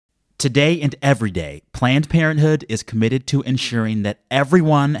Today and every day, Planned Parenthood is committed to ensuring that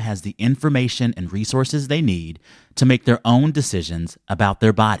everyone has the information and resources they need to make their own decisions about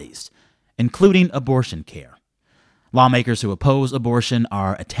their bodies, including abortion care. Lawmakers who oppose abortion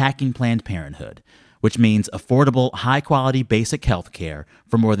are attacking Planned Parenthood, which means affordable, high-quality basic health care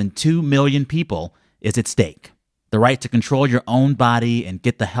for more than 2 million people is at stake. The right to control your own body and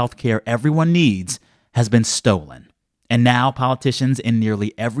get the health care everyone needs has been stolen. And now politicians in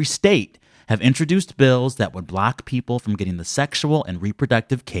nearly every state have introduced bills that would block people from getting the sexual and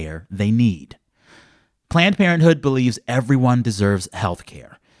reproductive care they need. Planned Parenthood believes everyone deserves health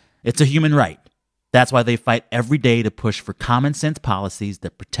care. It's a human right. That's why they fight every day to push for common sense policies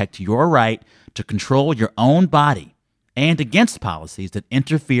that protect your right to control your own body and against policies that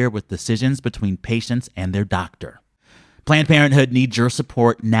interfere with decisions between patients and their doctor. Planned Parenthood needs your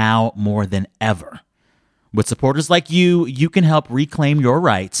support now more than ever. With supporters like you, you can help reclaim your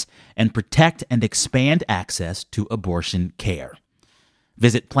rights and protect and expand access to abortion care.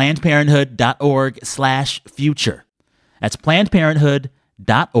 Visit PlannedParenthood.org/future. That's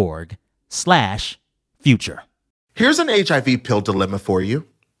PlannedParenthood.org/future. Here's an HIV pill dilemma for you.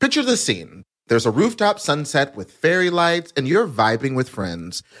 Picture the scene. There's a rooftop sunset with fairy lights and you're vibing with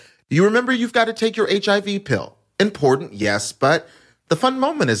friends. You remember you've got to take your HIV pill. Important, yes, but the fun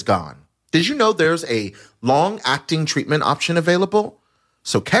moment is gone. Did you know there's a long-acting treatment option available?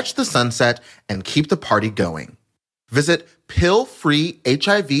 So catch the sunset and keep the party going. Visit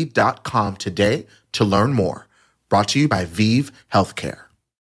pillfreehiv.com today to learn more. Brought to you by ViiV Healthcare.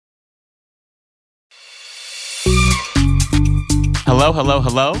 Hello, hello,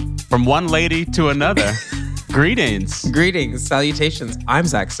 hello. From one lady to another. Greetings. Greetings, salutations. I'm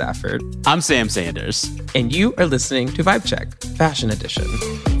Zach Stafford. I'm Sam Sanders. And you are listening to Vibe Check, Fashion Edition.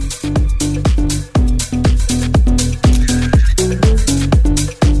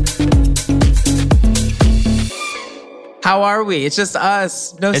 How are we? It's just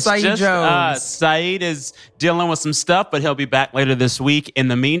us. No Saeed Jones. Saeed is dealing with some stuff, but he'll be back later this week. In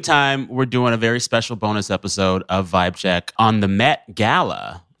the meantime, we're doing a very special bonus episode of Vibe Check on the Met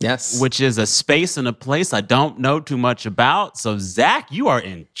Gala. Yes. Which is a space and a place I don't know too much about. So, Zach, you are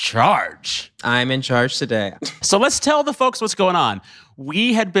in charge. I'm in charge today. So let's tell the folks what's going on.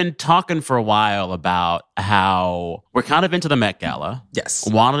 We had been talking for a while about how we're kind of into the Met Gala. Yes.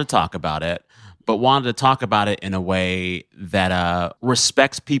 Wanted to talk about it, but wanted to talk about it in a way that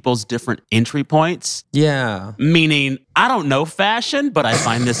respects people's different entry points. Yeah. Meaning, I don't know fashion, but I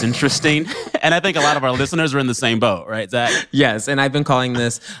find this interesting. And I think a lot of our listeners are in the same boat, right, Zach? Yes, and I've been calling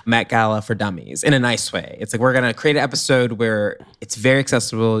this Met Gala for Dummies in a nice way. It's like we're going to create an episode where it's very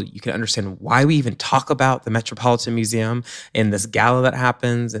accessible. You can understand why we even talk about the Metropolitan Museum and this gala that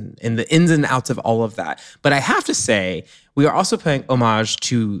happens and the ins and outs of all of that. But I have to say, we are also paying homage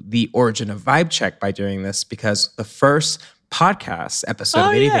to the origin of Vibe Check by doing this because the first podcast episode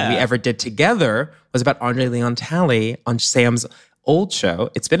of anything we ever did together was about Andre Leon Talley on Sam's old show,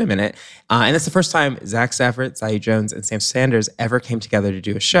 It's Been a Minute. And that's the first time Zach Stafford, Saeed Jones, and Sam Sanders ever came together to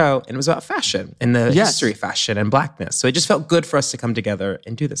do a show. And it was about fashion and the history of fashion and blackness. So it just felt good for us to come together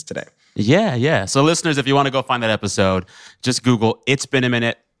and do this today. Yeah. So listeners, if you want to go find that episode, just Google It's Been a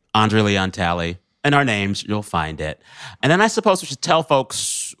Minute, Andre Leon Talley, and our names, you'll find it. And then I suppose we should tell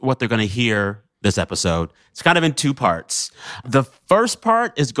folks what they're going to hear this episode. It's kind of in two parts. The first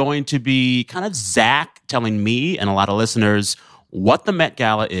part is going to be kind of Zach telling me and a lot of listeners what the Met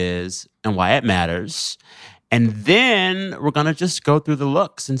Gala is and why it matters. And then we're going to just go through the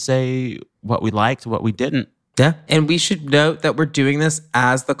looks and say what we liked, what we didn't. Yeah. And we should note that we're doing this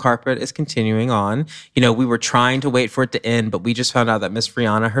as the carpet is continuing on. You know, we were trying to wait for it to end, but we just found out that Miss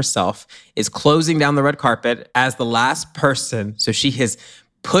Rihanna herself is closing down the red carpet as the last person. So she has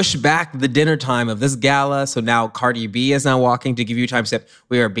pushed back the dinner time of this gala. So now Cardi B is now walking. To give you time step,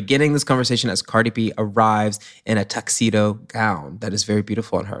 we are beginning this conversation as Cardi B arrives in a tuxedo gown that is very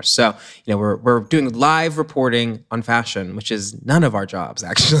beautiful on her. So, you know, we're doing live reporting on fashion, which is none of our jobs,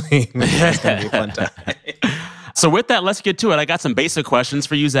 actually. It's going to be a fun time. So with that, let's get to it. I got some basic questions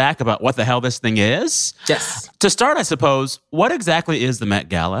for you, Zach, about what the hell this thing is. Yes. To start, I suppose, what exactly is the Met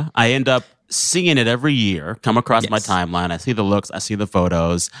Gala? I end up seeing it every year, come across my timeline. I see the looks, I see the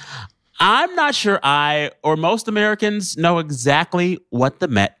photos. I'm not sure I or most Americans know exactly what the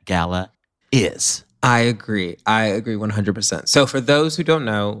Met Gala is. I agree 100%. So for those who don't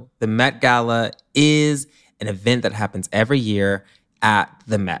know, the Met Gala is an event that happens every year at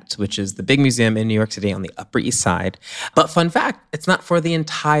the Met, which is the big museum in New York City on the Upper East Side. But fun fact, it's not for the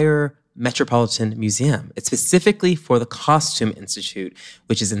entire Metropolitan Museum. It's specifically for the Costume Institute,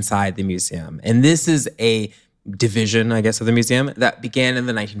 which is inside the museum. And this is a division, I guess, of the museum that began in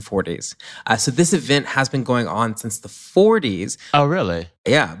the 1940s. So this event has been going on since the 40s. Oh, really?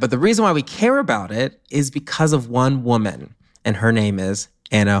 Yeah, but the reason why we care about it is because of one woman, and her name is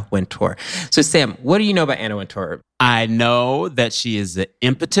Anna Wintour. So, Sam, what do you know about Anna Wintour? I know that she is the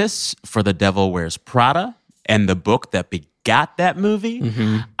impetus for The Devil Wears Prada and the book that begot that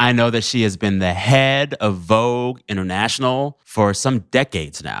movie. I know that she has been the head of Vogue International for some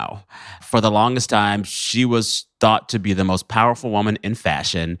decades now. For the longest time, she was thought to be the most powerful woman in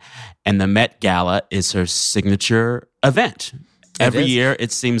fashion, and the Met Gala is her signature event. Every year,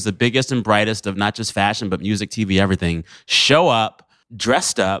 it seems the biggest and brightest of not just fashion, but music, TV, everything, show up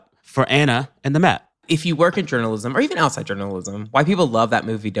dressed up for Anna and the Met. If you work in journalism or even outside journalism, why people love that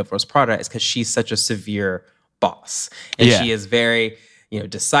movie Devil Wears Prada is because she's such a severe boss. And she is very,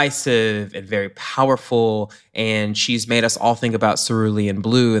 decisive and very powerful. And she's made us all think about Cerulean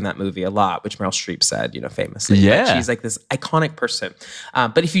Blue in that movie a lot, which Meryl Streep said, famously. Yeah. But she's like this iconic person.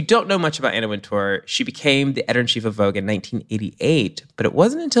 But if you don't know much about Anna Wintour, she became the editor-in-chief of Vogue in 1988. But it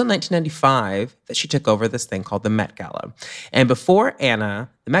wasn't until 1995 that she took over this thing called the Met Gala. And before Anna,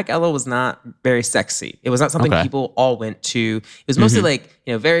 the Met Gala was not very sexy. It was not something people all went to. It was mostly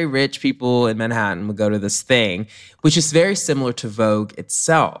very rich people in Manhattan would go to this thing, which is very similar to Vogue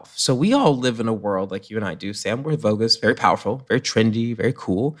itself. So we all live in a world like you and I do, Sam, where Vogue is very powerful, very trendy, very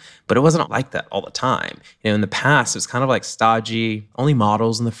cool, but it wasn't like that all the time. In the past, it was kind of like stodgy, only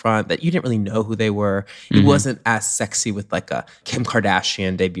models in the front that you didn't really know who they were. It wasn't as sexy with like a Kim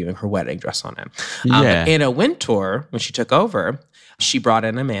Kardashian debuting her wedding dress on it. Anna Wintour, when she took over, she brought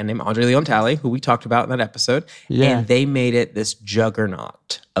in a man named Andre Leon Talley, who we talked about in that episode, and they made it this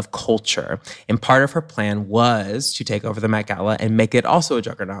juggernaut of culture. And part of her plan was to take over the Met Gala and make it also a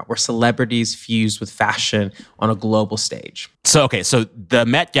juggernaut where celebrities fused with fashion on a global stage. So the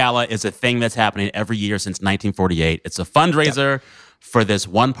Met Gala is a thing that's happening every year since 1948. It's a fundraiser for this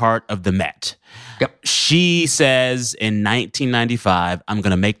one part of the Met. She says in 1995, I'm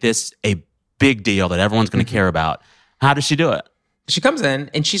going to make this a big deal that everyone's going to care about. How does she do it? She comes in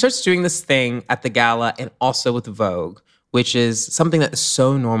and she starts doing this thing at the gala and also with Vogue, which is something that is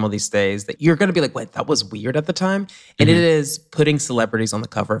so normal these days that you're going to be like, wait, that was weird at the time. And it is putting celebrities on the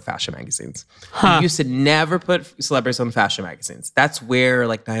cover of fashion magazines. You used to never put celebrities on fashion magazines. That's where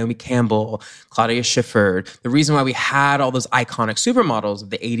like Naomi Campbell, Claudia Schiffer, the reason why we had all those iconic supermodels of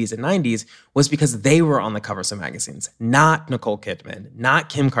the 80s and 90s was because they were on the covers of magazines, not Nicole Kidman, not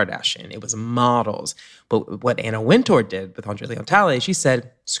Kim Kardashian. It was models. But what Anna Wintour did with Andre Leon Talley, she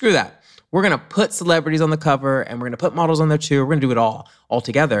said, screw that. We're going to put celebrities on the cover and we're going to put models on there too. We're going to do it all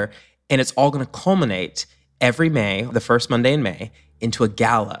together. And it's all going to culminate every May, the first Monday in May, into a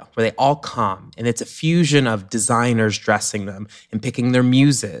gala where they all come. And it's a fusion of designers dressing them and picking their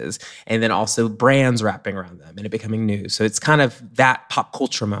muses and then also brands wrapping around them and it becoming news. So it's kind of that pop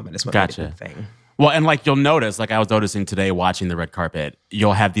culture moment is what made it a thing. Well, and like you'll notice, like I was noticing today watching the red carpet,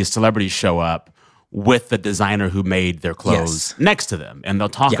 you'll have these celebrities show up with the designer who made their clothes next to them. And they'll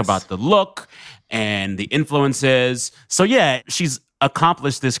talk about the look and the influences. So yeah, she's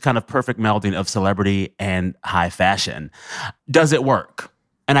accomplished this kind of perfect melding of celebrity and high fashion. Does it work?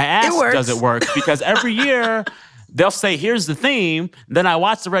 And I asked, does it work? Because every year they'll say, here's the theme. Then I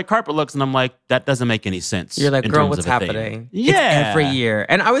watch the red carpet looks and I'm like, that doesn't make any sense. You're like, girl, what's happening? Yeah. It's every year.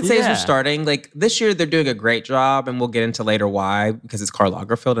 And I would say as we're starting, like this year they're doing a great job and we'll get into later why, because it's Karl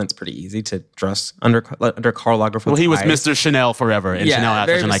Lagerfeld and it's pretty easy to dress under Karl Lagerfeld. Well, he was Mr. Chanel forever and Chanel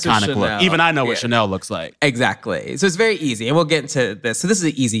has such an iconic Chanel. look. Even I know what Chanel looks like. Exactly. So it's very easy and we'll get into this. So this is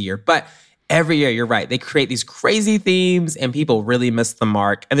an easy year, but every year, you're right. They create these crazy themes and people really miss the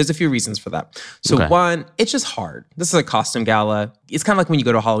mark. And there's a few reasons for that. So one, it's just hard. This is a costume gala. It's kind of like when you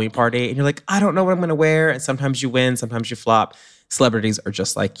go to a Halloween party and you're like, I don't know what I'm going to wear. And sometimes you win, sometimes you flop. Celebrities are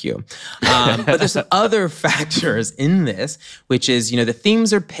just like you. But there's some other factors in this, which is, the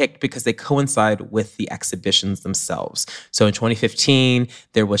themes are picked because they coincide with the exhibitions themselves. So in 2015,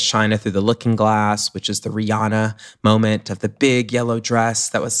 there was China Through the Looking Glass, which is the Rihanna moment of the big yellow dress.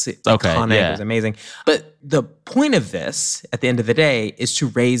 That was iconic. It was amazing. But the point of this, at the end of the day, is to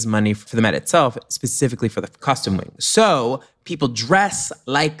raise money for the Met itself, specifically for the costume wing. So people dress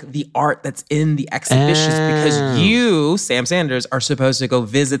like the art that's in the exhibitions because you, Sam Sanders, are supposed to go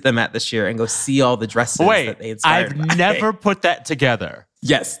visit the Met this year and go see all the dresses that they inspired I've never put that together.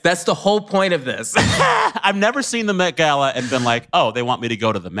 Yes, that's the whole point of this. I've never seen the Met Gala and been like, oh, they want me to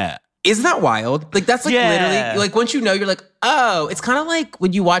go to the Met. Isn't that wild? Like, that's like literally, like, once you know, you're like, oh, it's kind of like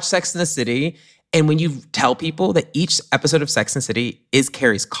when you watch Sex and the City and when you tell people that each episode of Sex and the City is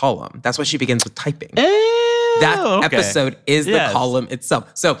Carrie's column. That's why she begins with typing. That episode is the column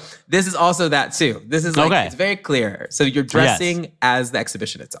itself. So this is also that too. This is like, it's very clear. So you're dressing as the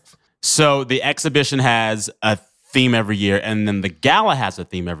exhibition itself. So the exhibition has a theme every year, and then the gala has a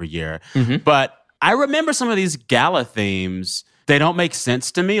theme every year. But I remember some of these gala themes, they don't make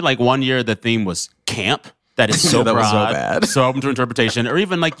sense to me. Like one year the theme was camp. That is so that broad, was so bad. so open to interpretation. Or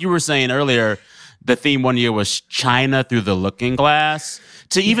even like you were saying earlier, the theme one year was China through the looking glass.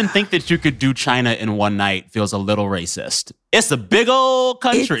 To even think that you could do China in one night feels a little racist. It's a big old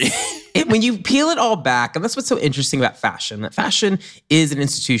country. When you peel it all back, and that's what's so interesting about fashion, that fashion is an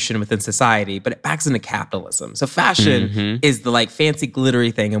institution within society, but it backs into capitalism. So fashion is the like fancy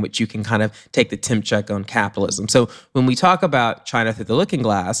glittery thing in which you can kind of take the temp check on capitalism. So when we talk about China through the looking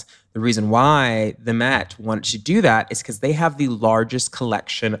glass, the reason why the Met wanted to do that is because they have the largest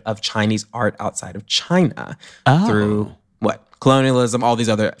collection of Chinese art outside of China through what? Colonialism, all these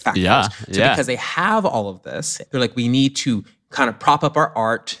other factors. So because they have all of this, they're like, we need to kind of prop up our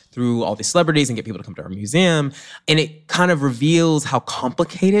art through all these celebrities and get people to come to our museum. And it kind of reveals how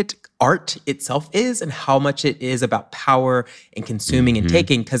complicated art itself is and how much it is about power and consuming and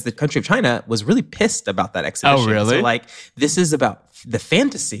taking, because the country of China was really pissed about that exhibition. Oh, really? So like, this is about the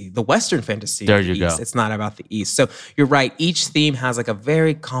fantasy, the Western fantasy. There you go. It's not about the East. So you're right. Each theme has like a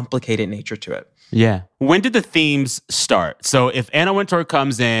very complicated nature to it. Yeah. When did the themes start? So if Anna Wintour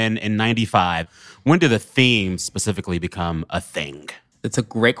comes in 95, when did the themes specifically become a thing? It's a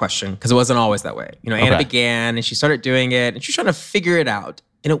great question because it wasn't always that way. You know, Anna began and she started doing it and she was trying to figure it out.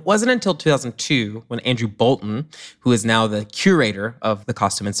 And it wasn't until 2002 when Andrew Bolton, who is now the curator of the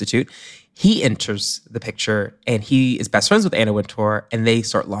Costume Institute, he enters the picture and he is best friends with Anna Wintour, and they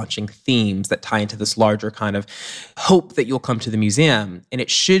start launching themes that tie into this larger kind of hope that you'll come to the museum. And it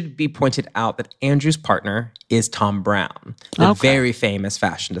should be pointed out that Andrew's partner is Tom Brown, the very famous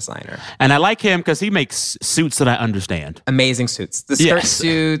fashion designer. And I like him because he makes suits that I understand. Amazing suits. The skirt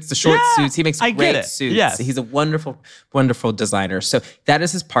suits, the short suits. He makes great suits. Yes. He's a wonderful, wonderful designer. So that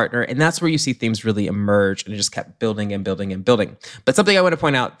is his partner. And that's where you see themes really emerge. And it just kept building and building and building. But something I want to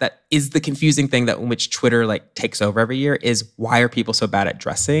point out that is the confusing thing that in which Twitter like takes over every year is, why are people so bad at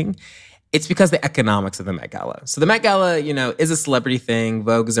dressing? It's because the economics of the Met Gala. So the Met Gala, you know, is a celebrity thing,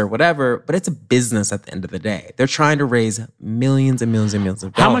 Vogue's or whatever, but it's a business at the end of the day. They're trying to raise millions and millions and millions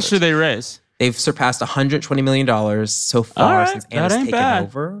of dollars. How much do they raise? They've surpassed $120 million so far since Anna's taken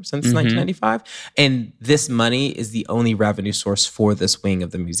over since 1995. And this money is the only revenue source for this wing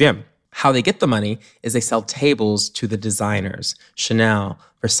of the museum. How they get the money is they sell tables to the designers, Chanel,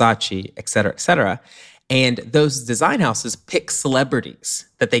 Versace, et cetera, et cetera. And those design houses pick celebrities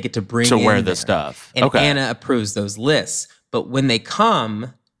that they get to bring in to wear there. the stuff. And Anna approves those lists. But when they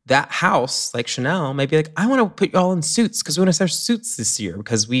come, that house, like Chanel, may be like, I want to put you all in suits because we want to sell suits this year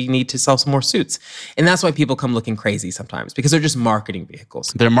because we need to sell some more suits. And that's why people come looking crazy sometimes, because they're just marketing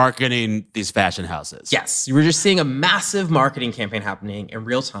vehicles. They're marketing these fashion houses. Yes. We're just seeing a massive marketing campaign happening in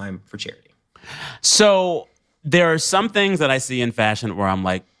real time for charity. So there are some things that I see in fashion where I'm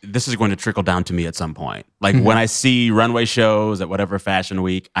like, this is going to trickle down to me at some point. Like when I see runway shows at whatever fashion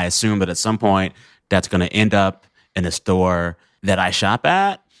week, I assume that at some point that's going to end up in a store that I shop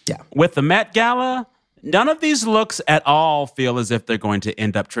at. Yeah. With the Met Gala, none of these looks at all feel as if they're going to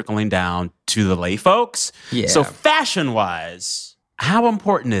end up trickling down to the lay folks. Yeah. So fashion-wise, how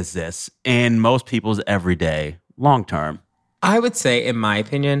important is this in most people's everyday long term? I would say, in my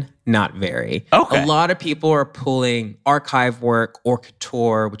opinion, not very. Okay. A lot of people are pulling archive work or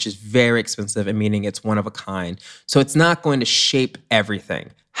couture, which is very expensive, and meaning it's one of a kind. So it's not going to shape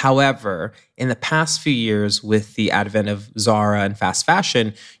everything. However, in the past few years, with the advent of Zara and fast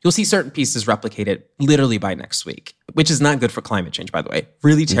fashion, you'll see certain pieces replicated literally by next week, which is not good for climate change, by the way.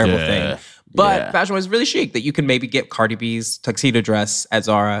 Really terrible thing. But fashion-wise, really chic that you can maybe get Cardi B's tuxedo dress at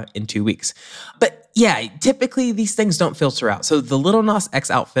Zara in 2 weeks. But yeah, typically these things don't filter out. So the Lil Nas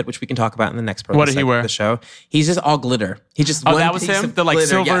X outfit, which we can talk about in the next part What of did he wear? the show, he's just all glitter. He just that was him? The like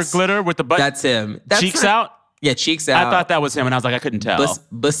silver glitter with the butt? That's him. That's cheeks not, out? Yeah, cheeks out. I thought that was him, and I was like, I couldn't tell.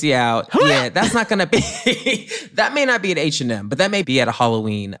 Bussy out. Yeah, that's not going to be... that may not be at H&M, but that may be at a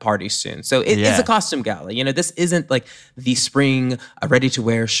Halloween party soon. So it's a costume gala. You know, this isn't like the spring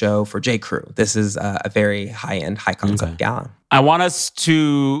ready-to-wear show for J. Crew. This is a very high-end, high-concept gala. I want us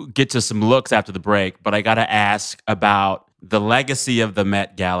to get to some looks after the break, but I got to ask about the legacy of the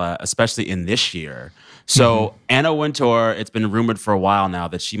Met Gala, especially in this year. So Anna Wintour, it's been rumored for a while now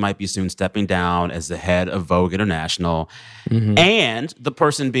that she might be soon stepping down as the head of Vogue International. And the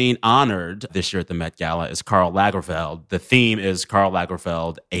person being honored this year at the Met Gala is Karl Lagerfeld. The theme is Karl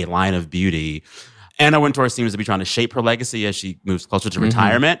Lagerfeld, A Line of Beauty. Anna Wintour seems to be trying to shape her legacy as she moves closer to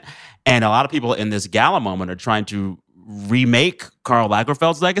retirement. And a lot of people in this gala moment are trying to remake Karl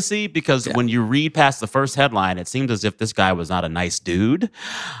Lagerfeld's legacy because when you read past the first headline, it seems as if this guy was not a nice dude.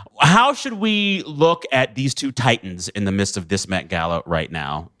 How should we look at these two titans in the midst of this Met Gala right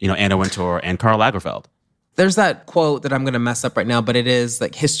now? You know, Anna Wintour and Karl Lagerfeld. There's that quote that I'm going to mess up right now, but it is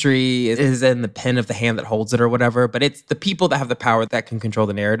like history is in the pen of the hand that holds it or whatever. But it's the people that have the power that can control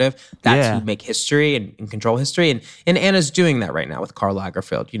the narrative. That's who make history and control history. And Anna's doing that right now with Karl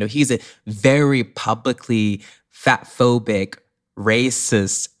Lagerfeld. You know, he's a very publicly fat-phobic,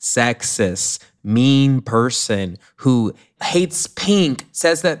 racist, sexist, mean person who hates pink,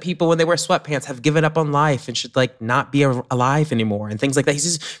 says that people when they wear sweatpants have given up on life and should like not be alive anymore and things like that. He's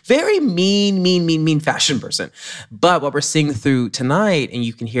this very mean fashion person. But what we're seeing through tonight, and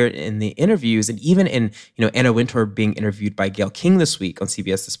you can hear it in the interviews and even in, you know, Anna Wintour being interviewed by Gayle King this week on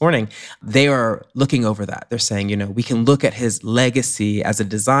CBS This Morning, they are looking over that. They're saying, you know, we can look at his legacy as a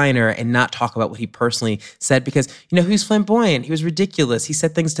designer and not talk about what he personally said because, you know, he was flamboyant, he was ridiculous, he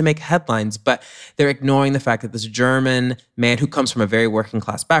said things to make headlines, but they're ignoring the fact that this German man who comes from a very working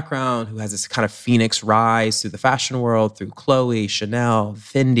class background, who has this kind of phoenix rise through the fashion world, through Chloe, Chanel,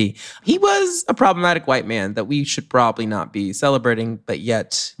 Fendi. He was a problematic white man that we should probably not be celebrating, but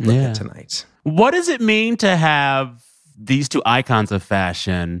yet look at tonight. What does it mean to have these two icons of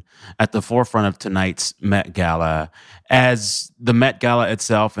fashion at the forefront of tonight's Met Gala as the Met Gala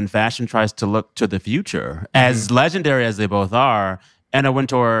itself and fashion tries to look to the future? As legendary as they both are, Anna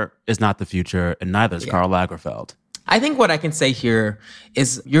Wintour is not the future, and neither is Karl Lagerfeld. I think what I can say here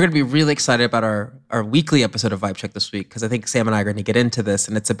is you're going to be really excited about our weekly episode of Vibe Check this week because I think Sam and I are going to get into this,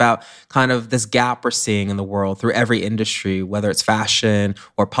 and it's about kind of this gap we're seeing in the world through every industry, whether it's fashion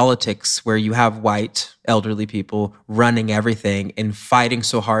or politics, where you have white elderly people running everything and fighting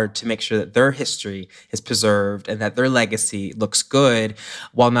so hard to make sure that their history is preserved and that their legacy looks good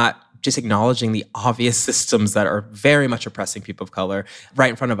while not just acknowledging the obvious systems that are very much oppressing people of color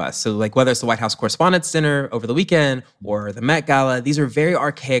right in front of us. So like whether it's the White House Correspondents' Dinner over the weekend or the Met Gala, these are very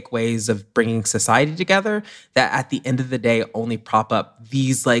archaic ways of bringing society together that at the end of the day only prop up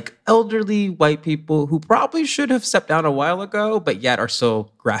these like elderly white people who probably should have stepped down a while ago, but yet are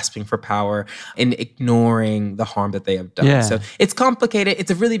still grasping for power and ignoring the harm that they have done. Yeah. So it's complicated.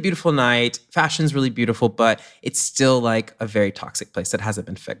 It's a really beautiful night. Fashion's really beautiful, but it's still like a very toxic place that hasn't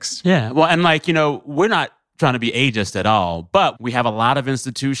been fixed. Yeah. Well, and like, you know, we're not trying to be ageist at all, but we have a lot of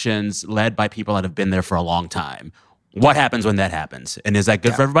institutions led by people that have been there for a long time. What happens when that happens? And is that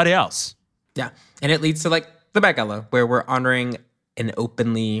good for everybody else? Yeah. And it leads to like the Met Gala, where we're honoring an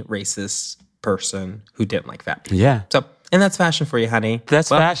openly racist person who didn't like fat people. Yeah. So, and that's fashion for you, honey. That's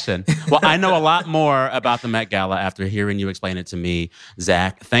fashion. Well, I know a lot more about the Met Gala after hearing you explain it to me,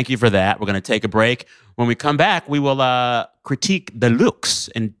 Zach. Thank you for that. We're going to take a break. When we come back, we will critique the looks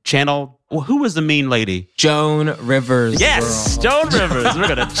and channel, well, who was the mean lady? Joan Rivers. Yes, girl. Joan Rivers.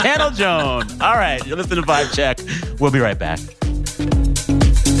 We're going to channel Joan. All right, you're listening to Vibe Check. We'll be right back.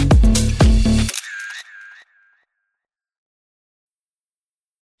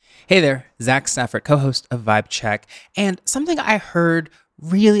 Hey there, Zach Stafford, co-host of Vibe Check. And something I heard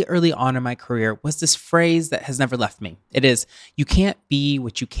really early on in my career was this phrase that has never left me. It is, you can't be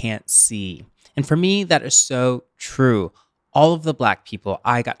what you can't see. And for me, that is so true. All of the Black people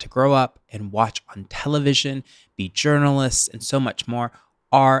I got to grow up and watch on television, be journalists, and so much more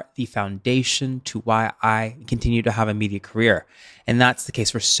are the foundation to why I continue to have a media career. And that's the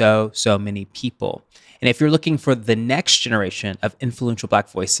case for so many people. And if you're looking for the next generation of influential Black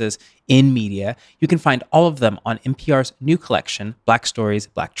voices in media, you can find all of them on NPR's new collection, Black Stories,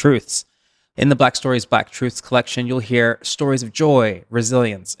 Black Truths. In the Black Stories, Black Truths collection, you'll hear stories of joy,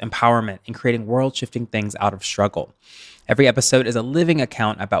 resilience, empowerment, and creating world-shifting things out of struggle. Every episode is a living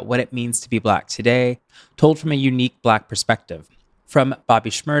account about what it means to be Black today, told from a unique Black perspective. From Bobby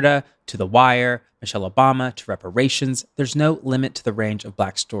Shmurda to The Wire, Michelle Obama to reparations, there's no limit to the range of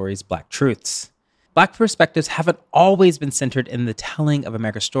Black stories, Black truths. Black perspectives haven't always been centered in the telling of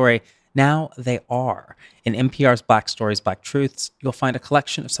America's story. Now they are. In NPR's Black Stories, Black Truths, you'll find a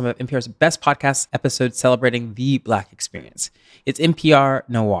collection of some of NPR's best podcast episodes celebrating the Black experience. It's NPR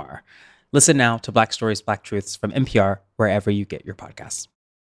Noir. Listen now to Black Stories, Black Truths from NPR, wherever you get your podcasts.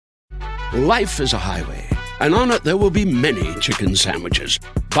 Life is a highway, and on it there will be many chicken sandwiches.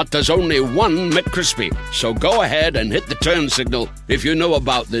 But there's only one McCrispy. So go ahead and hit the turn signal if you know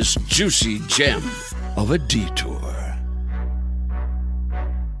about this juicy gem of a detour.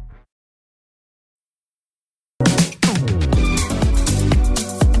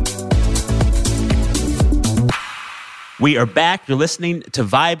 We are back. You're listening to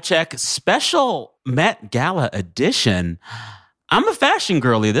Vibe Check special Met Gala edition. I'm a fashion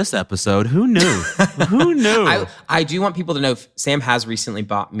girly this episode. Who knew? Who knew? I do want people to know Sam has recently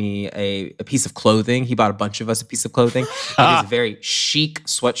bought me a piece of clothing. He bought a bunch of us a piece of clothing. It is a very chic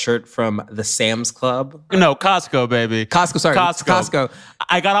sweatshirt from the Sam's Club. No, Costco, baby. Costco.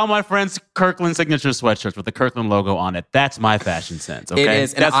 I got all my friends' Kirkland signature sweatshirts with the Kirkland logo on it. That's my fashion sense, okay? It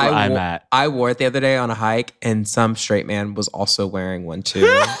is. That's where I'm at. I wore it the other day on a hike, and some straight man was also wearing one too.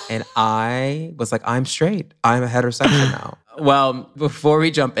 And I was like, I'm straight. I'm a heterosexual now. Well, before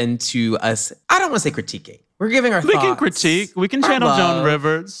we jump into us, I don't want to say critiquing. We're giving our thoughts. We can critique. We can channel Joan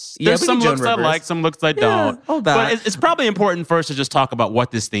Rivers. There's some looks I like, some looks I don't. All that. But it's probably important first to just talk about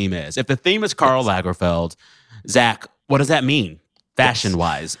what this theme is. If the theme is Karl Lagerfeld, Zach, what does that mean?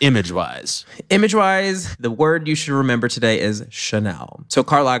 Fashion-wise, image-wise. Image-wise, the word you should remember today is Chanel. So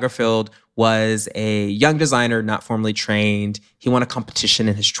Karl Lagerfeld was a young designer, not formally trained. He won a competition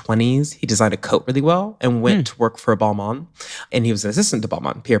in his 20s. He designed a coat really well and went to work for Balmain. And he was an assistant to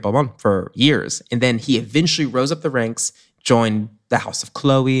Balmain, Pierre Balmain, for years. And then he eventually rose up the ranks, joined the House of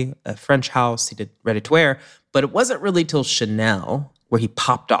Chloe, a French house. He did ready-to-wear. But it wasn't really till Chanel where he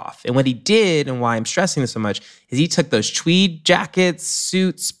popped off. And what he did, and why I'm stressing this so much, is he took those tweed jackets,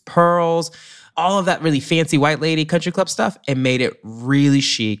 suits, pearls, all of that really fancy white lady country club stuff and made it really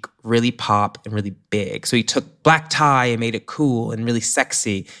chic, really pop, and really big. So he took black tie and made it cool and really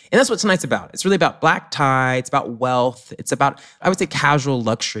sexy. And that's what tonight's about. It's really about black tie. It's about wealth. It's about, I would say, casual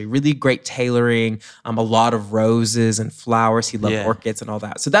luxury, really great tailoring, a lot of roses and flowers. He loved orchids and all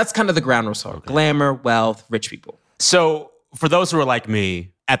that. So that's kind of the ground rules. Okay. Glamour, wealth, rich people. So for those who are like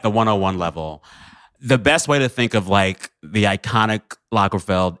me at the 101 level, the best way to think of like the iconic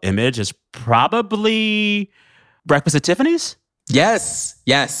Lagerfeld image is probably Breakfast at Tiffany's. Yes.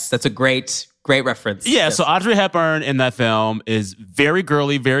 That's a great reference. Yeah, yes. So Audrey Hepburn in that film is very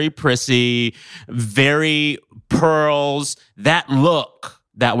girly, very prissy, very pearls. That look,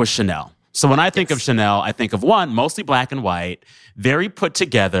 that was Chanel. So when I think of Chanel, I think of one, mostly black and white, very put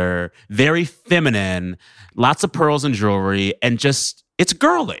together, very feminine, lots of pearls and jewelry, and just, it's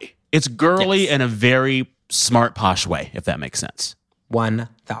girly. It's girly in a very smart, posh way, if that makes sense.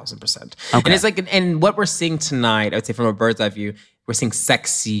 1,000%. Okay. And it's like, and what we're seeing tonight, I would say from a bird's eye view, we're seeing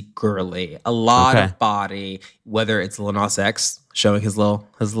sexy, girly, a lot of body, whether it's Lil Nas X showing his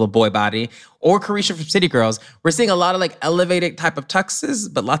little boy body, or Carisha from City Girls. We're seeing a lot of like elevated type of tuxes,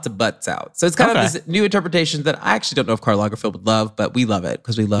 but lots of butts out. So it's kind of this new interpretation that I actually don't know if Karl Lagerfeld would love, but we love it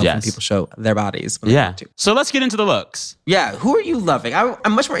because we love when people show their bodies when they want to. So let's get into the looks. Yeah, who are you loving?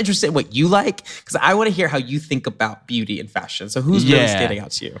 I'm much more interested in what you like because I want to hear how you think about beauty and fashion. So who's really standing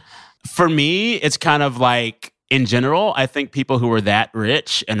out to you? For me, it's kind of like, in general, I think people who are that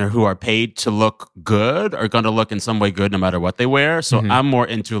rich and who are paid to look good are going to look in some way good no matter what they wear. So I'm more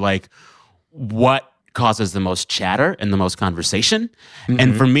into like what causes the most chatter and the most conversation.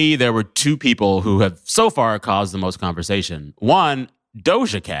 And for me, there were two people who have so far caused the most conversation. One,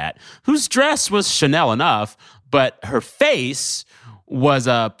 Doja Cat, whose dress was Chanel enough, but her face was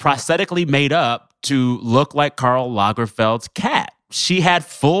prosthetically made up to look like Karl Lagerfeld's cat. She had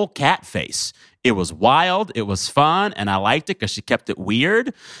full cat face. It was wild, it was fun, and I liked it because she kept it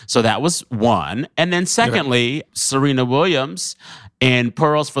weird. So that was one. And then secondly, Serena Williams in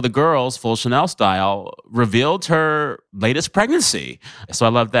Pearls for the Girls, full Chanel style, revealed her latest pregnancy. So I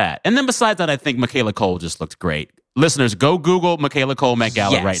love that. And then besides that, I think Michaela Cole just looked great. Listeners, go Google Michaela Cole Met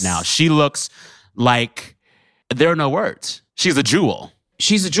Gala right now. She looks like, there are no words. She's a jewel.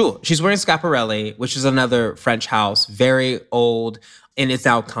 She's a jewel. She's wearing Schiaparelli, which is another French house, very old, and it's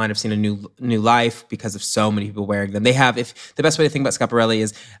now kind of seen a new life because of so many people wearing them. They have, if the best way to think about Schiaparelli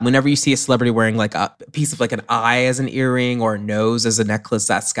is whenever you see a celebrity wearing like a piece of like an eye as an earring or a nose as a necklace,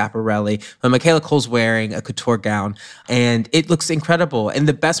 that's Schiaparelli. But Michaela Cole's wearing a couture gown and it looks incredible. And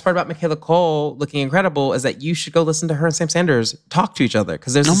the best part about Michaela Cole looking incredible is that you should go listen to her and Sam Sanders talk to each other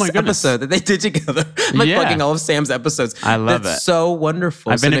because there's this episode that they did together. I'm like plugging all of Sam's episodes. I love That's so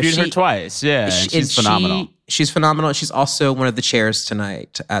wonderful. I've interviewed her twice. Yeah, she's phenomenal. She's phenomenal. She's also one of the chairs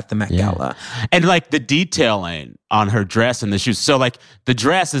tonight at the Met Gala. And like the detailing on her dress and the shoes. So like the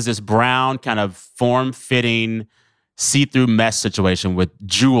dress is this brown kind of form-fitting see-through mesh situation with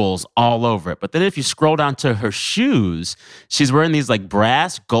jewels all over it. But then if you scroll down to her shoes, she's wearing these like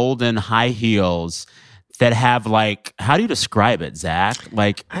brass golden high heels that have like, how do you describe it, Zach?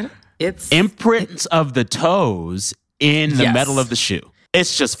 Like it's imprints of the toes in the metal of the shoe.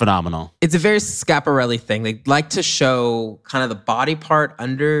 It's just phenomenal. It's a very Schiaparelli thing. They like to show kind of the body part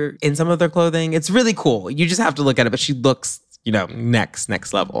under in some of their clothing. It's really cool. You just have to look at it, but she looks,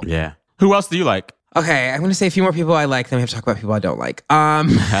 next level. Yeah. Who else do you like? Okay, I'm going to say a few more people I like, then we have to talk about people I don't like.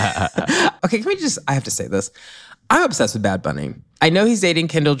 Okay, I have to say this. I'm obsessed with Bad Bunny. I know he's dating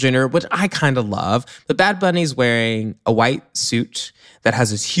Kendall Jenner, which I kind of love, but Bad Bunny's wearing a white suit that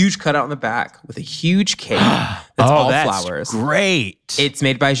has this huge cutout on the back with a huge cape that's all flowers. Great. It's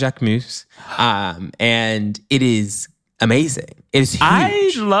made by Jacques Mus, and it is amazing. It is huge.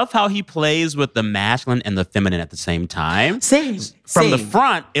 I love how he plays with the masculine and the feminine at the same time. Same. From the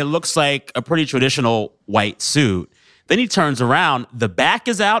front, it looks like a pretty traditional white suit. Then he turns around, the back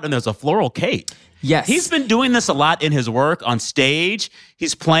is out, and there's a floral cape. Yes. He's been doing this a lot in his work on stage.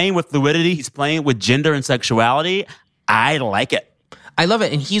 He's playing with fluidity. He's playing with gender and sexuality. I like it. I love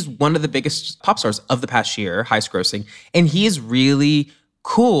it. And he's one of the biggest pop stars of the past year, highest grossing. And he is really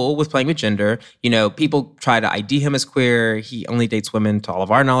cool with playing with gender. You know, people try to ID him as queer. He only dates women to all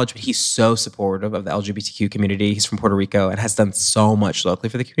of our knowledge, but he's so supportive of the LGBTQ community. He's from Puerto Rico and has done so much locally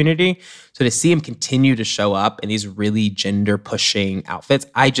for the community. So to see him continue to show up in these really gender-pushing outfits,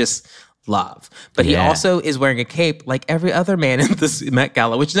 I just love. But he also is wearing a cape like every other man in this Met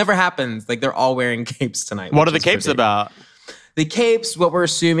Gala, which never happens. Like, they're all wearing capes tonight. What are the capes about? The capes, what we're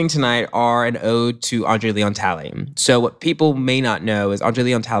assuming tonight, are an ode to Andre Leon Talley. So what people may not know is Andre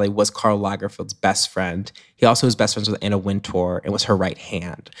Leon Talley was Karl Lagerfeld's best friend. He also was best friends with Anna Wintour and was her right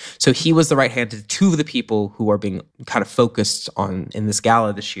hand. So he was the right hand to two of the people who are being kind of focused on in this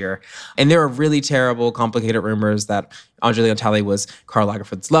gala this year. And there are really terrible, complicated rumors that Andre Leon Talley was Karl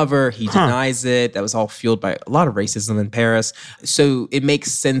Lagerfeld's lover. He denies it. That was all fueled by a lot of racism in Paris. So it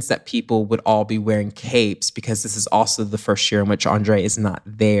makes sense that people would all be wearing capes because this is also the first year in which Andre is not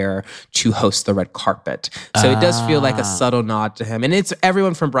there to host the red carpet. So it does feel like a subtle nod to him. And it's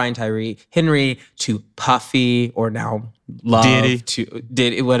everyone from Brian Tyree Henry to Puffy, or now Love,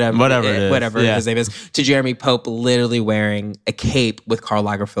 whatever his name is, to Jeremy Pope, literally wearing a cape with Karl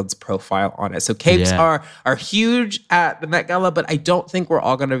Lagerfeld's profile on it. So capes are huge at the Met Gala, but I don't think we're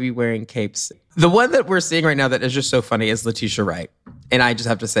all going to be wearing capes. The one that we're seeing right now that is just so funny is Letitia Wright. And I just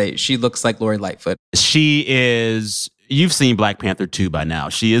have to say, she looks like Lori Lightfoot. She is... You've seen Black Panther 2 by now.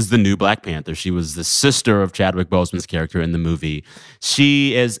 She is the new Black Panther. She was the sister of Chadwick Boseman's character in the movie.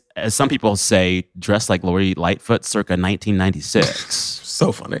 She is, as some people say, dressed like Lori Lightfoot circa 1996.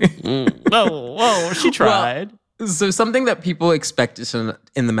 So funny. Whoa, she tried. Well, so something that people expected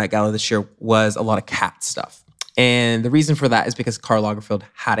in the Met Gala this year was a lot of cat stuff. And the reason for that is because Karl Lagerfeld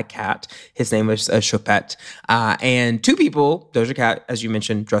had a cat. His name was Chopette. And two people, Doja Cat, as you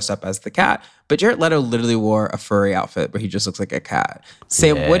mentioned, dressed up as the cat. But Jared Leto literally wore a furry outfit where he just looks like a cat.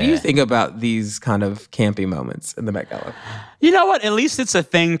 Sam, what do you think about these kind of campy moments in the Met Gala? You know what? At least it's a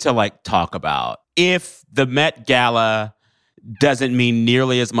thing to like talk about. If the Met Gala doesn't mean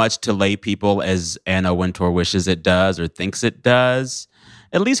nearly as much to lay people as Anna Wintour wishes it does or thinks it does,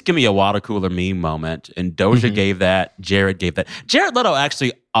 at least give me a water cooler meme moment. And Doja gave that. Jared gave that. Jared Leto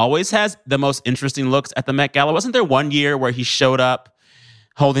actually always has the most interesting looks at the Met Gala. Wasn't there one year where he showed up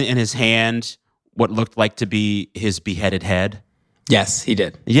holding in his hand what looked like to be his beheaded head? Yes, he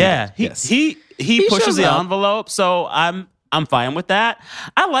did. Yeah, he pushes the envelope. So I'm fine with that.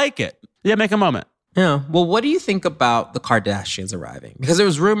 I like it. Yeah, make a moment. Yeah. Well, what do you think about the Kardashians arriving? Because there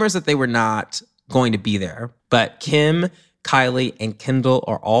was rumors that they were not going to be there, but Kim, Kylie, and Kendall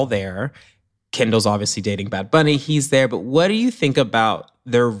are all there. Kendall's obviously dating Bad Bunny. He's there. But what do you think about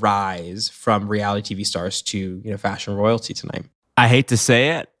their rise from reality TV stars to, fashion royalty tonight? I hate to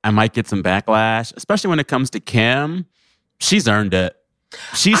say it. I might get some backlash, especially when it comes to Kim. She's earned it.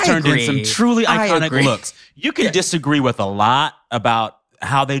 She's turned in some truly iconic looks. You can disagree with a lot about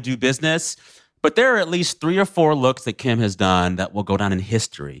how they do business, but there are at least 3 or 4 looks that Kim has done that will go down in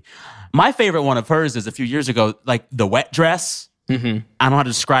history. My favorite one of hers is a few years ago, like the wet dress. I don't know how to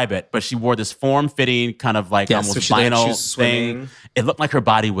describe it, but she wore this form-fitting kind of like almost vinyl thing. It looked like her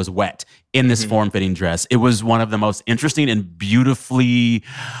body was wet in this form-fitting dress. It was one of the most interesting and beautifully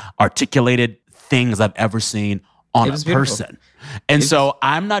articulated things I've ever seen on a person. And so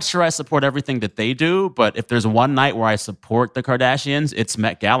I'm not sure I support everything that they do, but if there's one night where I support the Kardashians, it's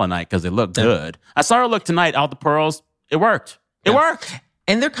Met Gala night because they look good. I saw her look tonight, all the pearls. It worked. It worked.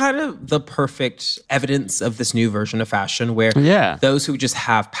 And they're kind of the perfect evidence of this new version of fashion where those who just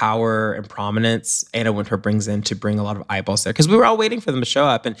have power and prominence, Anna Wintour brings in to bring a lot of eyeballs there. Because we were all waiting for them to show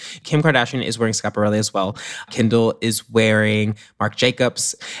up. And Kim Kardashian is wearing Schiaparelli as well. Kendall is wearing Marc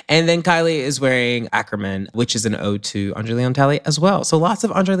Jacobs. And then Kylie is wearing Ackerman, which is an ode to Andre Leon Talley as well. So lots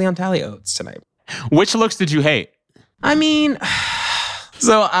of Andre Leon Talley odes tonight. Which looks did you hate? I mean...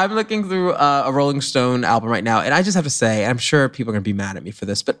 So I'm looking through a Rolling Stone album right now, and I just have to say, I'm sure people are going to be mad at me for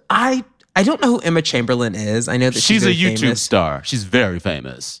this, but I don't know who Emma Chamberlain is. I know that she's a very YouTube famous. star. She's very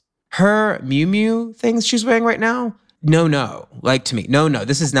famous. Her Miu Miu things she's wearing right now, no. Like, to me, no.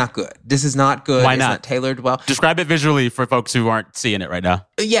 This is not good. This is not good. Why It's not? not tailored well. Describe it visually for folks who aren't seeing it right now.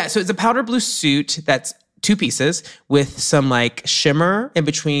 Yeah, so it's a powder blue suit that's 2 pieces with some like shimmer in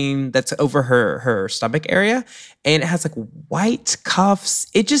between that's over her stomach area. And it has like white cuffs.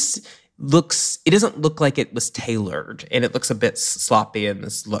 It doesn't look like it was tailored, and it looks a bit sloppy in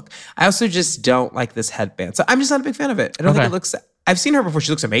this look. I also just don't like this headband. So I'm just not a big fan of it. I don't think it looks, I've seen her before.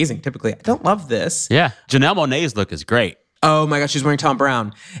 She looks amazing typically. I don't love this. Yeah. Janelle Monáe's look is great. Oh my gosh, she's wearing Tom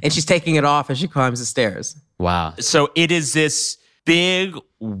Brown, and she's taking it off as she climbs the stairs. Wow. So it is this big,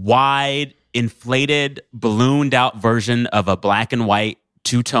 wide, inflated, ballooned out version of a black and white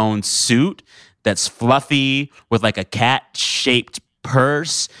two-tone suit that's fluffy with like a cat-shaped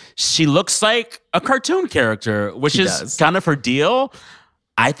purse. She looks like a cartoon character, which is kind of her deal.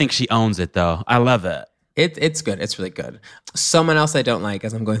 I think she owns it, though. I love it. It's good. It's really good. Someone else I don't like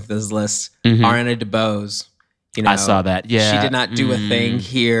as I'm going through this list, Ariana DeBose. You know, I saw that. Yeah. She did not do a thing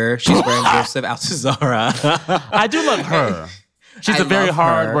here. She's wearing Joseph Altuzarra. I do love her. She's a very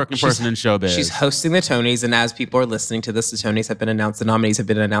hard-working person in showbiz. She's hosting the Tonys, and as people are listening to this, the Tonys have been announced, the nominees have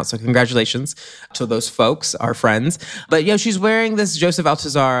been announced, so congratulations to those folks, our friends. But, she's wearing this Joseph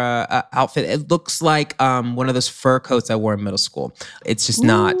Altuzarra outfit. It looks like one of those fur coats I wore in middle school. It's just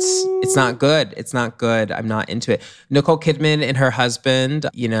not, it's not good. It's not good. I'm not into it. Nicole Kidman and her husband,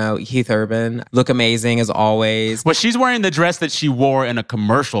 Heath Urban, look amazing as always. Well, she's wearing the dress that she wore in a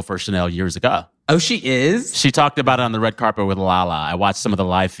commercial for Chanel years ago. Oh, she is? She talked about it on the red carpet with Lala. I watched some of the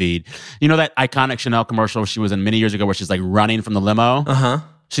live feed. You know that iconic Chanel commercial she was in many years ago where she's like running from the limo? Uh-huh.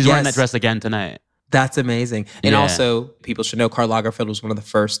 She's wearing that dress again tonight. That's amazing. And also, people should know Karl Lagerfeld was one of the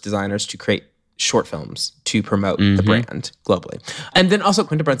first designers to create short films to promote the brand globally. And then also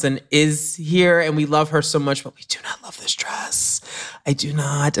Quinta Brunson is here, and we love her so much, but we do not love this dress. I do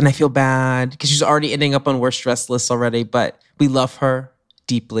not, and I feel bad because she's already ending up on worst dress lists already, but we love her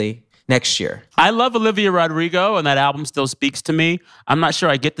deeply. Next year. I love Olivia Rodrigo, and that album still speaks to me. I'm not sure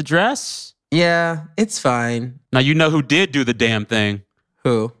I get the dress. Yeah, it's fine. Now, you know who did do the damn thing?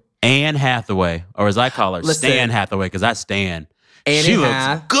 Who? Anne Hathaway, or as I call her, Stan Hathaway, because I stan. She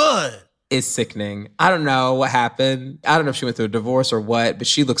looks good. Is sickening. I don't know what happened. I don't know if she went through a divorce or what, but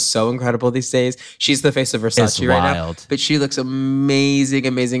she looks so incredible these days. She's the face of Versace right now. But she looks amazing.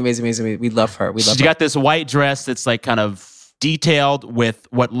 We love her. She got this white dress that's like kind of detailed with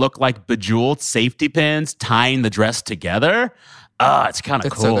what look like bejeweled safety pins tying the dress together. It's kind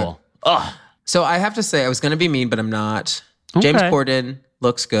of cool. So I have to say, I was going to be mean, but I'm not. Okay. James Corden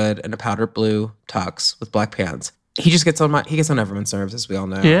looks good in a powder blue tux with black pants. He just gets on everyone's nerves, as we all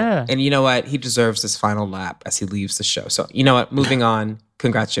know. Yeah. And you know what? He deserves this final lap as he leaves the show. So you know what? Moving on.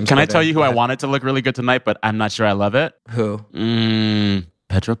 Congrats, James Corden. Can I tell you who I wanted to look really good tonight, but I'm not sure I love it? Who?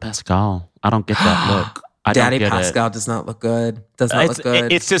 Pedro Pascal. I don't get that look. Daddy Pascal does not look good. Look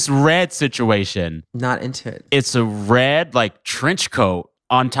good. It's this red situation. Not into it. It's a red like trench coat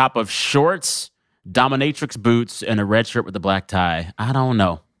on top of shorts, dominatrix boots, and a red shirt with a black tie. I don't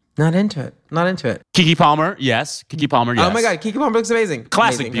know. Not into it. Keke Palmer, yes. Oh my God, Keke Palmer looks amazing.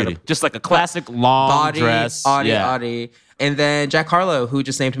 Classic amazing. beauty. Just like a classic long dress. Audi. And then Jack Harlow, who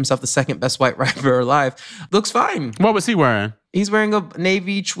just named himself the second best white rapper alive, looks fine. What was he wearing? He's wearing a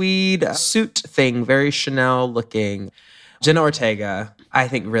navy tweed suit thing, very Chanel looking. Jenna Ortega, I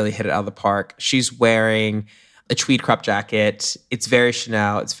think, really hit it out of the park. She's wearing a tweed crop jacket. It's very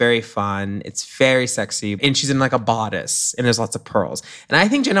Chanel. It's very fun. It's very sexy. And she's in like a bodice, and there's lots of pearls. And I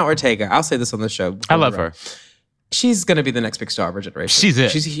think Jenna Ortega, I'll say this on the show. I love her. She's going to be the next big star of our generation. She's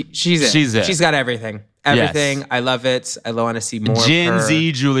it. She's it. She's got everything. Everything. Yes. I love it. I want to see more Gen of her.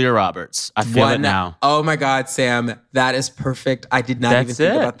 Z Julia Roberts. I feel it now. Oh my God, Sam. That is perfect. I did not even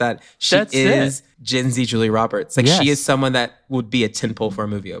think about that. She is Gen Z Julia Roberts. Like she is someone that would be a tintpole for a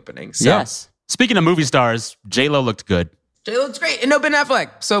movie opening. So. Yes. Speaking of movie stars, J-Lo looked good. J-Lo looks great. And no Ben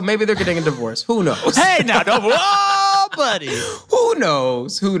Affleck. So maybe they're getting a divorce. Who knows? Hey, now, don't. Whoa, buddy. Who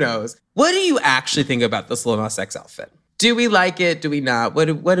knows? What do you actually think about this Lil Nas X outfit? Do we like it? Do we not? What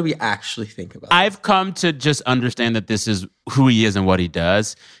do we actually think about it? I've come to just understand that this is who he is and what he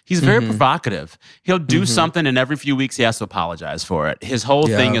does. He's very provocative. He'll do something, and every few weeks he has to apologize for it. His whole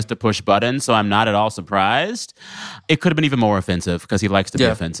thing is to push buttons, so I'm not at all surprised. It could have been even more offensive because he likes to be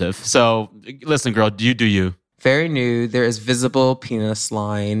offensive. So listen, girl, you do you. Very new. There is visible penis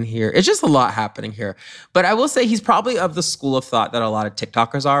line here. It's just a lot happening here. But I will say he's probably of the school of thought that a lot of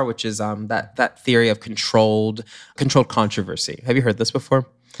TikTokers are, which is that theory of controlled controversy. Have you heard this before?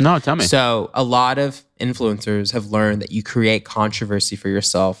 No, tell me. So a lot of influencers have learned that you create controversy for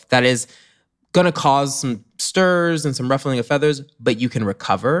yourself that is going to cause stirs and some ruffling of feathers, but you can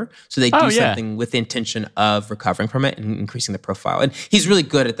recover. So they do something with the intention of recovering from it and increasing the profile. And he's really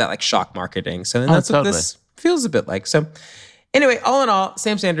good at that like shock marketing. So that's what this feels a bit like. So anyway, all in all,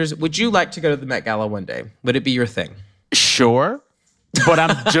 Sam Sanders, would you like to go to the Met Gala one day? Would it be your thing? Sure. But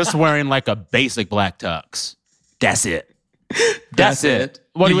I'm just wearing like a basic black tux. That's it. That's it.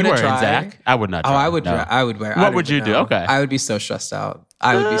 What are you wearing, Zach? I would not try. Oh, I would wear. What would you do? Okay. I would be so stressed out.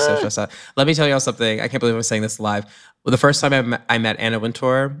 I would be so stressed out. Let me tell y'all something. I can't believe I'm saying this live. Well, the first time I met Anna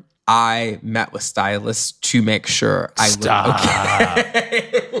Wintour, I met with stylists to make sure I would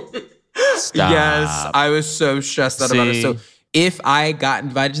okay. Stop. Yes, I was so stressed out about it. So if I got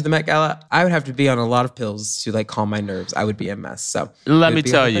invited to the Met Gala, I would have to be on a lot of pills to like calm my nerves. I would be a mess. So let me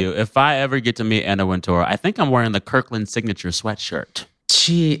tell you, if I ever get to meet Anna Wintour, I think I'm wearing the Kirkland signature sweatshirt.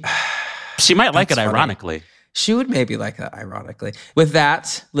 She might like it, funny. Ironically. She would maybe like that, ironically. With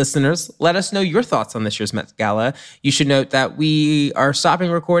that, listeners, let us know your thoughts on this year's Met Gala. You should note that we are stopping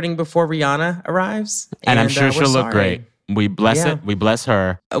recording before Rihanna arrives. And I'm sure she'll look great. We bless it. We bless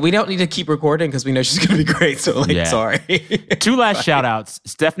her. We don't need to keep recording because we know she's going to be great. So, sorry. 2 last shout outs.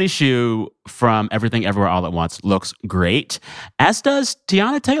 Stephanie Hsu from Everything Everywhere All at Once looks great, as does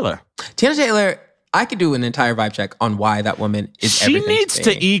Tiana Taylor. Tiana Taylor, I could do an entire vibe check on why that woman is everything. She needs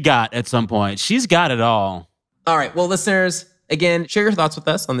to EGOT at some point. She's got it all. All right. Well, listeners, again, share your thoughts with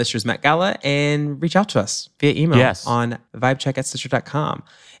us on this year's Met Gala and reach out to us via email on vibecheck@stitcher.com.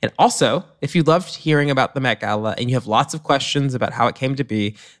 And also, if you loved hearing about the Met Gala and you have lots of questions about how it came to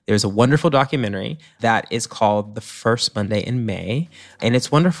be, there's a wonderful documentary that is called The First Monday in May. And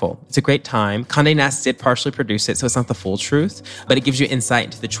it's wonderful. It's a great time. Condé Nast did partially produce it, so it's not the full truth, but it gives you insight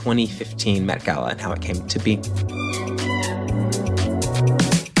into the 2015 Met Gala and how it came to be.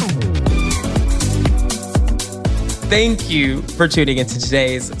 Thank you for tuning into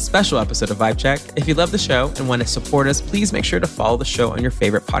today's special episode of Vibe Check. If you love the show and want to support us, please make sure to follow the show on your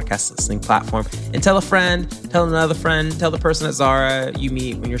favorite podcast listening platform. And tell a friend, tell another friend, tell the person at Zara you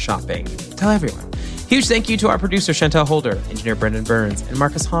meet when you're shopping. Tell everyone. Huge thank you to our producer, Chantel Holder, engineer Brendan Burns, and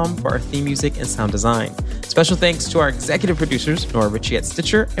Marcus Hom for our theme music and sound design. Special thanks to our executive producers, Nora Ritchie at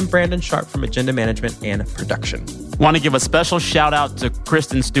Stitcher and Brandon Sharp from Agenda Management and Production. Want to give a special shout out to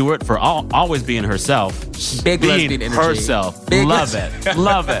Kristen Stewart for always being herself. Big lesbian energy. Herself. Love it.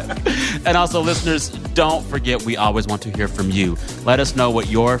 Love it. And also, listeners, don't forget we always want to hear from you. Let us know what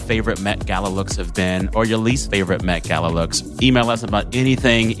your favorite Met Gala looks have been or your least favorite Met Gala looks. Email us about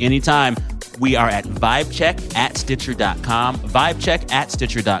anything, anytime. We are at vibecheck@stitcher.com.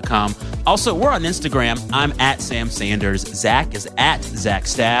 Vibecheck@stitcher.com. Also, we're on Instagram. I'm at Sam Sanders. Zach is at Zach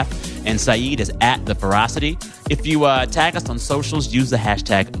Staff. And Saeed is at The Ferocity. If you tag us on socials, use the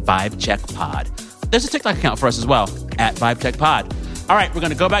hashtag VibeCheckPod. There's a TikTok account for us as well, at VibeCheckPod. All right, we're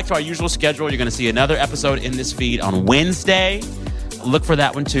going to go back to our usual schedule. You're going to see another episode in this feed on Wednesday. Look for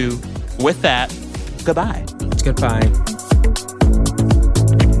that one, too. With that, goodbye. Goodbye.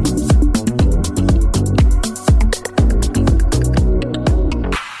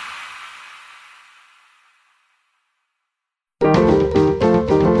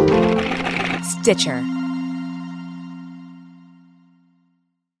 Stitcher.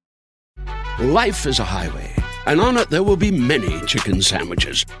 Life is a highway, and on it there will be many chicken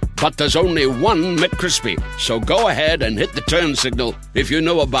sandwiches. But there's only one McCrispy. So go ahead and hit the turn signal if you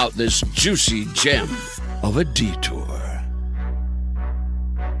know about this juicy gem of a detour.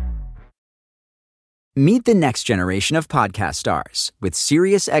 Meet the next generation of podcast stars with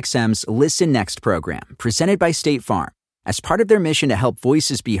SiriusXM's Listen Next program, presented by State Farm. As part of their mission to help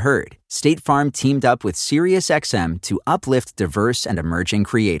voices be heard, State Farm teamed up with SiriusXM to uplift diverse and emerging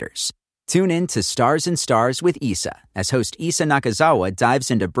creators. Tune in to Stars and Stars with Issa, as host Issa Nakazawa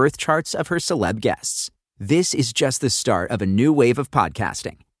dives into birth charts of her celeb guests. This is just the start of a new wave of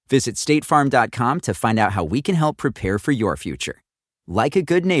podcasting. Visit statefarm.com to find out how we can help prepare for your future. Like a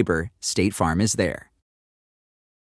good neighbor, State Farm is there.